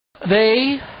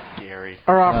They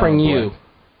are offering you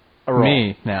a role.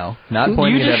 Me now, not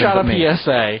pointing you just at shot a me.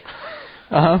 PSA.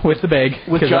 With the bag.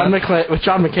 With John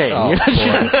McCain. Oh,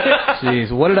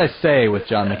 jeez, what did I say with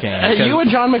John McCain? You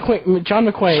and John McQueen. John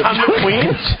McQueen?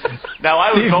 Now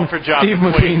I would vote for John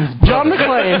McQueen. John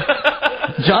McClane.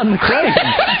 John McClane.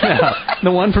 Yeah,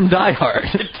 the one from Die Hard.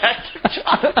 Detective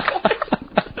John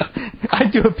McClane.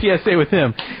 I'd do a PSA with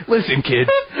him. Listen, kid,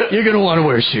 you're going to want to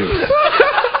wear shoes.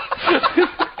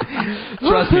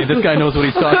 Trust me, this guy knows what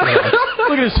he's talking about.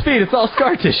 Look at his feet. It's all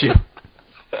scar tissue.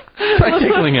 Try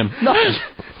tickling him. Nothing.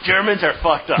 Germans are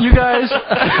fucked up. You guys...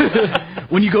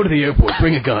 When you go to the airport,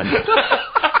 bring a gun.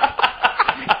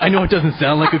 I know it doesn't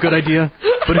sound like a good idea,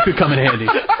 but it could come in handy.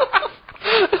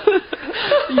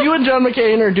 You and John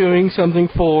McCain are doing something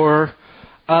for...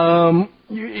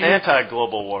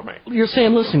 anti-global warming. You're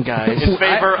saying, listen, guys... In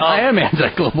favor of... I am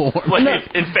anti-global warming. Wait,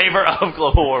 in favor of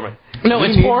global warming. No, we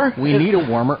need a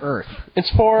warmer Earth. It's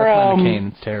for... That's not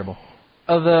McCain. It's terrible.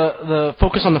 The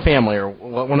Focus on the Family, or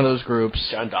one of those groups.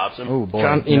 John Dobson. Oh, boy.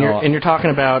 John, and you're talking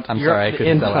about... I'm sorry, I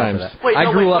couldn't sell out for that.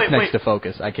 I grew up next to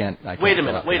Focus. I can't wait a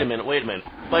minute.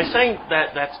 By saying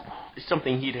that that's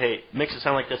something he'd hate makes it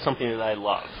sound like that's something that I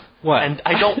love. What? And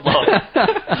I don't love it.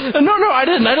 No, I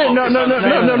didn't.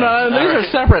 No. These are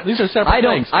separate things.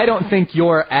 I don't think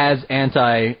you're as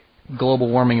anti-global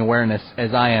warming awareness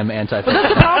as I am anti. But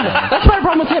that's the problem. That's my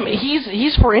problem with him.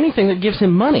 He's for anything that gives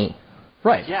him money.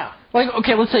 Right. Yeah. Like,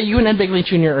 okay, let's say you and Ed Begley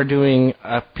Jr. are doing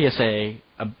a PSA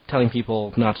telling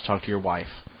people not to talk to your wife.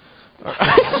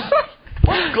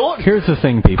 Here's the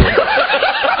thing, people.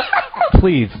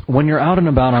 Please, when you're out and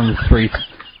about on the streets,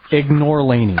 ignore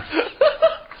Lainey.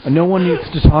 No one needs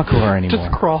to talk to her anymore.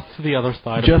 Just cross to the other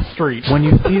side of the street. When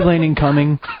you see Lainey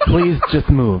coming, please just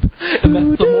move. And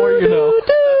that's the more you know.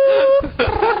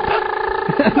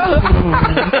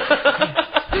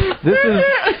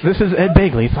 This is Ed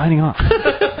Begley signing off.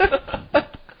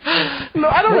 No,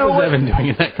 I don't know what was Evan doing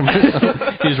in that commercial.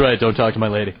 He's right. Don't talk to my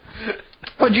lady.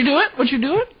 Would you do it?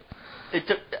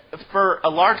 For a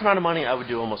large amount of money, I would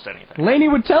do almost anything. Lainey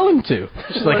would tell him to.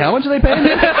 She's like, how much are they paying me?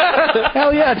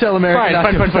 Hell yeah, tell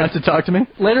America not to talk to me.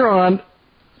 Later on,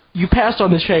 you passed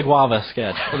on the Che Guava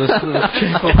sketch.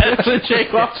 The Che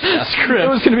Guava script. It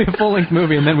was going to be a full-length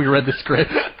movie, and then we read the script.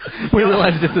 We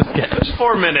realized it's a sketch. It's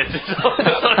 4 minutes. So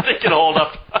I think it'll hold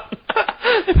up.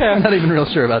 I'm not even real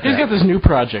sure about that. He's got this new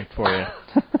project for you.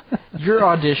 You're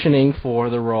auditioning for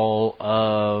the role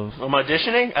of... I'm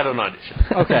auditioning? I don't audition.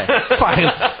 Okay, fine.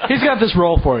 He's got this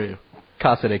role for you.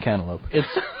 Casa de Cantaloupe.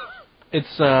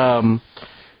 It's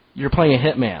you're playing a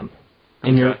hitman,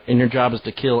 and your job is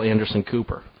to kill Anderson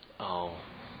Cooper. Oh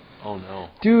no.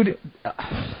 Dude,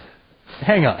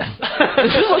 hang on.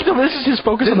 This is his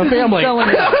Focus on the Family.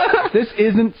 This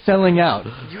isn't selling out.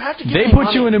 You have to give They me put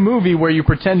money. you in a movie where you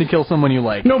pretend to kill someone you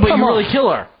like. No, but Come you on. really kill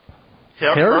her.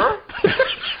 Her?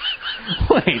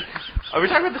 Wait. Are we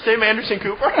talking about the same Anderson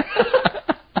Cooper?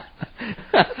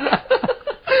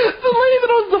 The lady that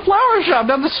owns the flower shop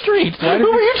down the street. Who are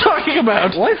you talking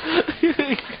about? What?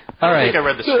 All right. I think I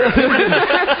read the script.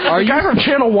 The guy from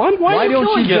Channel 1?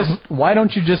 Why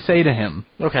don't you just say to him,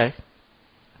 okay,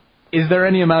 is there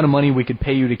any amount of money we could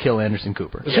pay you to kill Anderson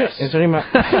Cooper? Yes. Is there any amount?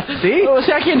 See? Oh,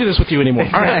 see, I can't do this with you anymore.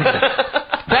 All right.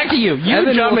 Back to you. You,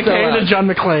 Evan John will sell McCain, out. and John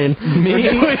McClane.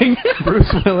 Me,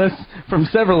 Bruce Willis, from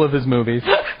several of his movies,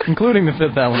 including The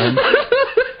Fifth Element.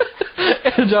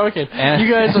 And John McCain. And,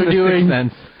 You guys and are The doing... Sixth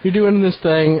Sense. You're doing this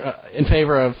thing in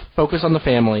favor of Focus on the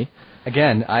Family.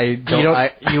 Again,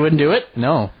 You wouldn't do it?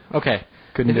 No. Okay.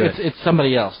 Couldn't do it. It's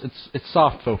somebody else. It's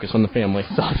soft Focus on the Family.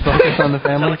 Soft Focus on the Is that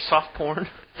Family? like soft porn?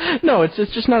 No, it's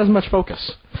just not as much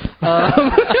focus. We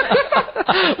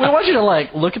want you to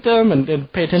look at them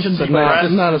and pay attention, but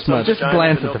not as much. Just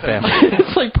glance at the family.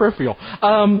 It's like peripheral.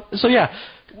 So yeah,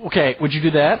 okay. Would you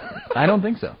do that? I don't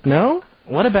think so. No.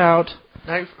 What about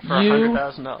For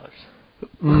 $100,000.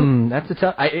 That's a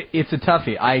tough. It's a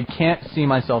toughie. I can't see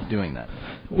myself doing that.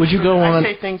 Would you go on?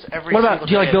 I say things every. What about?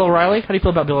 Do you like Bill O'Reilly? How do you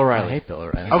feel about Bill O'Reilly? I hate Bill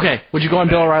O'Reilly. Okay. Would you go on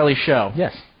Bill O'Reilly's show?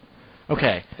 Yes.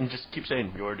 Okay. And just keep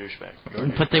saying you're a douchebag.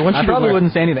 But they want you I to probably wear...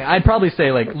 wouldn't say anything. I'd probably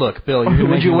say, look, Bill,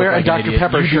 Would you wear a Dr.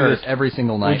 Pepper you shirt? do this every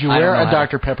single night. Would you wear a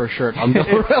Dr. Pepper shirt on Bill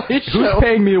O'Reilly's show? Who's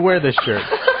paying me to wear this shirt?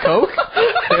 Coke?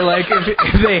 They're like, if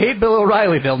they hate Bill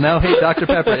O'Reilly, they'll now hate Dr.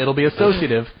 Pepper. It'll be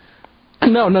associative.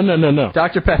 No.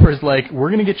 Dr. Pepper's like, we're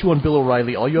going to get you on Bill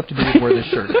O'Reilly. All you have to do is wear this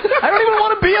shirt. I don't even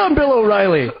want to be on Bill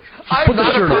O'Reilly. I'm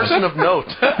not a person of note.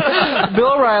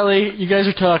 Bill O'Reilly, you guys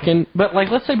are talking, but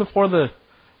let's say before the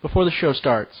show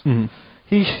starts,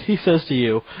 he says to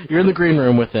you, you're in the green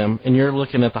room with him, and you're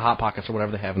looking at the Hot Pockets or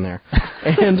whatever they have in there,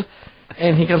 and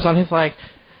he comes on, he's like,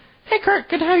 Hey, Kurt,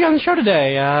 good to have you on the show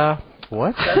today.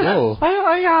 What? Whoa.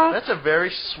 That's a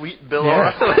very sweet Bill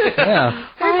O'Reilly. Yeah.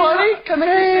 Hey, buddy, come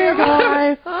here.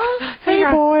 Hey, boy. Hey,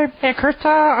 boy. Hey, Kurt,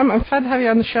 I'm excited to have you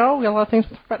on the show. We got a lot of things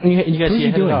to talk about. You guys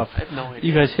hit it off. I have no idea.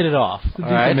 You guys hit it off. All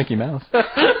All right? Mickey Mouse.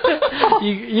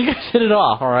 you guys hit it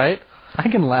off, all right? I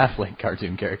can laugh like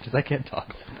cartoon characters. I can't talk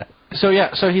like that. So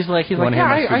he's like, yeah,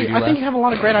 I think you have a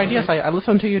lot of great ideas. I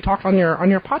listened to you talk on your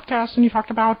podcast, and you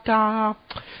talked about, the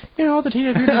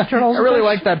Teenage Mutant Ninja Turtles. I really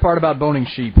like that part about boning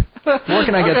sheep. Where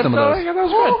can I get some of those? Yeah, that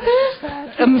was good.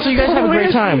 And so you guys have a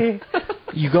great time.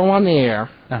 You go on the air,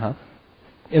 Uh-huh.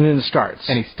 and then it starts.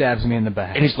 And he stabs me in the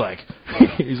back. And he's like,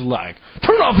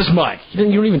 turn off his mic. You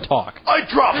don't even talk. I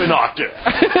drop an octave.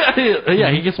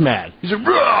 Yeah, he gets mad. He's like,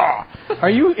 "Rah!" Are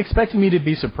you expecting me to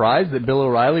be surprised that Bill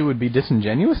O'Reilly would be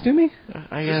disingenuous to me?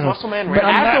 Is Muscle Man But ready?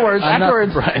 afterwards,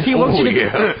 he wants you to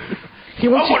I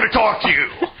want to talk to you.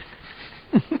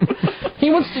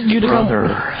 He wants you to come.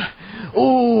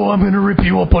 Oh, I'm going to rip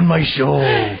you up on my show.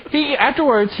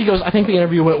 Afterwards, he goes, I think the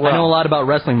interview went well. I know a lot about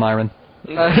wrestling, Myron.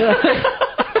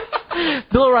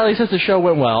 Bill O'Reilly says the show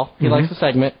went well. He likes the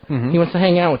segment. He wants to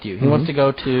hang out with you. He wants to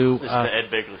go to... This is the Ed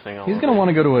Begley thing. He's going to want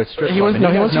to go to a strip club. He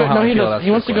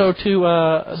wants to go to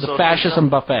the fascism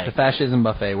buffet. The fascism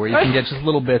buffet, where you can get just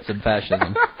little bits of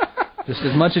fascism. Just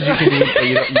as much as you can eat, but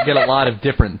you get a lot of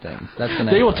different things. That's the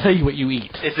They will tell you what you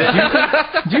eat. Is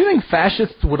it? Do you think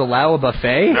fascists would allow a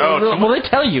buffet? No. Well, they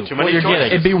tell you what you're getting.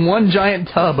 It'd be one giant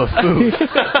tub of food.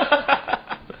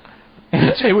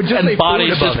 It would just and say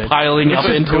bodies food above just it. piling up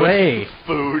into it.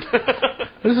 Food.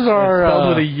 This is our... spelled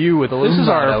with a U with a little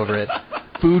knot over it.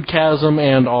 Food chasm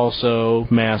and also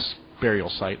mass burial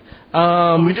site.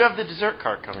 We do have the dessert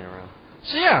cart coming around.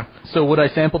 So yeah. So would I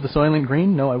sample the Soylent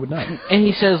Green? No, I would not. And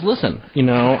he says, listen,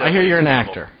 I hear you're an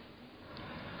actor.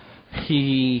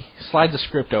 He slides a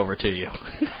script over to you.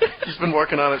 He's been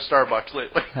working on it at Starbucks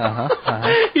lately.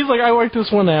 He's like, I worked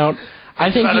this one out. I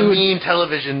think about you a would... mean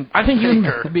television I think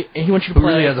maker. He wants you to play...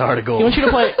 really has a heart of gold. He wants you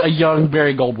to play a young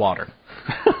Barry Goldwater.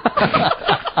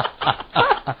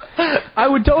 I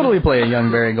would totally play a young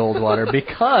Barry Goldwater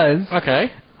because...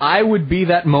 Okay. I would be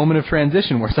that moment of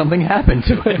transition where something happened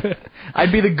to it.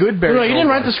 I'd be the good Barry Goldwater. No, he didn't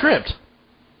write the script.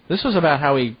 This was about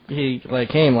how he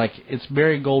came, it's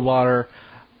Barry Goldwater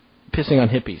pissing on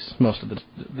hippies, most of the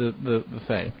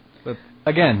thing. But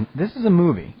again, this is a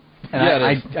movie. And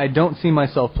yeah, I don't see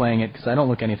myself playing it because I don't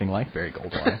look anything like Barry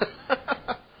Goldwater.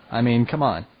 I mean, come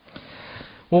on.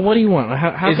 Well, what do you want?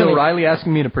 How is O'Reilly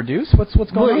asking me to produce? What's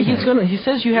going on? He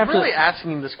says you have to. You're really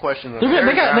asking him this question. They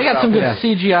got some good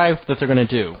CGI that they're going to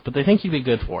do, but they think you'd be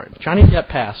good for it. Johnny Depp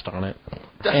passed on it.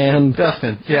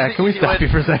 Dustin, can we stop you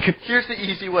for a second? Here's the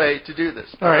easy way to do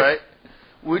this. All right.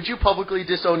 Would you publicly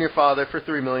disown your father for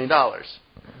 $3 million?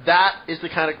 That is the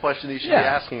kind of question that you should be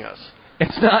asking us.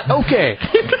 It's not okay.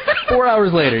 4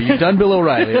 hours later, you've done Bill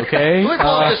O'Reilly. Okay. Look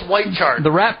at this white chart.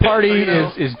 The rap party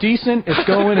is decent. It's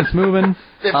going. It's moving.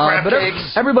 But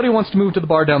everybody wants to move to the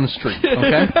bar down the street.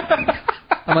 Okay.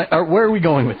 I'm like, where are we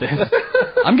going with this?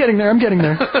 I'm getting there.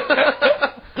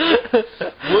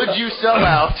 Would you sell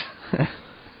out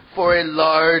for a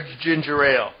large ginger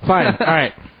ale? Fine. All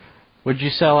right. Would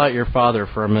you sell out your father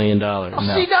for $1 million? No.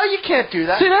 See, now you can't do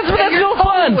that. See, that's no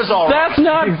fun. That's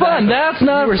not fun. That's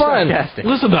not fun. Sarcastic.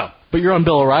 Listen, though. But you're on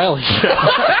Bill O'Reilly's show.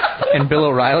 And Bill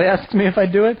O'Reilly asks me if I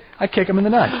do it, I kick him in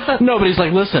the nuts. No, but he's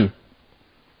like, listen,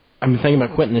 I'm thinking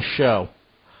about quitting this show,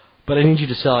 but I need you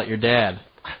to sell out your dad.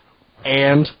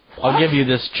 And I'll give you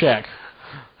this check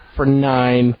for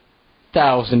 $9,000.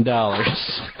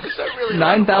 Really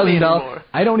 $9,000.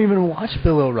 I don't even watch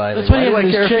Bill O'Reilly. That's why do I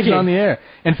care if he's on the air?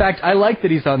 In fact, I like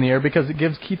that he's on the air because it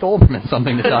gives Keith Olbermann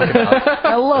something to talk about.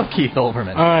 I love Keith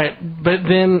Olbermann. All right, but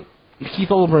then Keith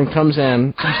Olbermann comes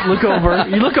in. You look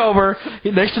over.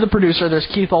 Next to the producer, there's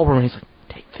Keith Olbermann. He's like,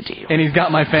 take the deal. And he's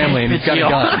got my family, and he's got a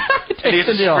gun. And he's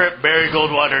a script, Barry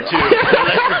Goldwater, too.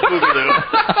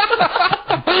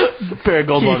 Barry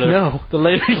Goldwater. Keith, no. The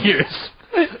later years.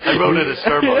 I wrote it at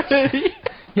Starbucks.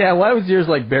 Yeah, why was yours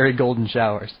like Barry Golden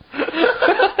Showers?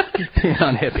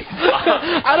 On hippies.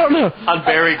 I don't know. On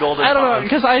Barry Golden. I don't know,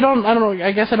 because I don't know.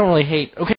 I guess I don't really hate. Okay.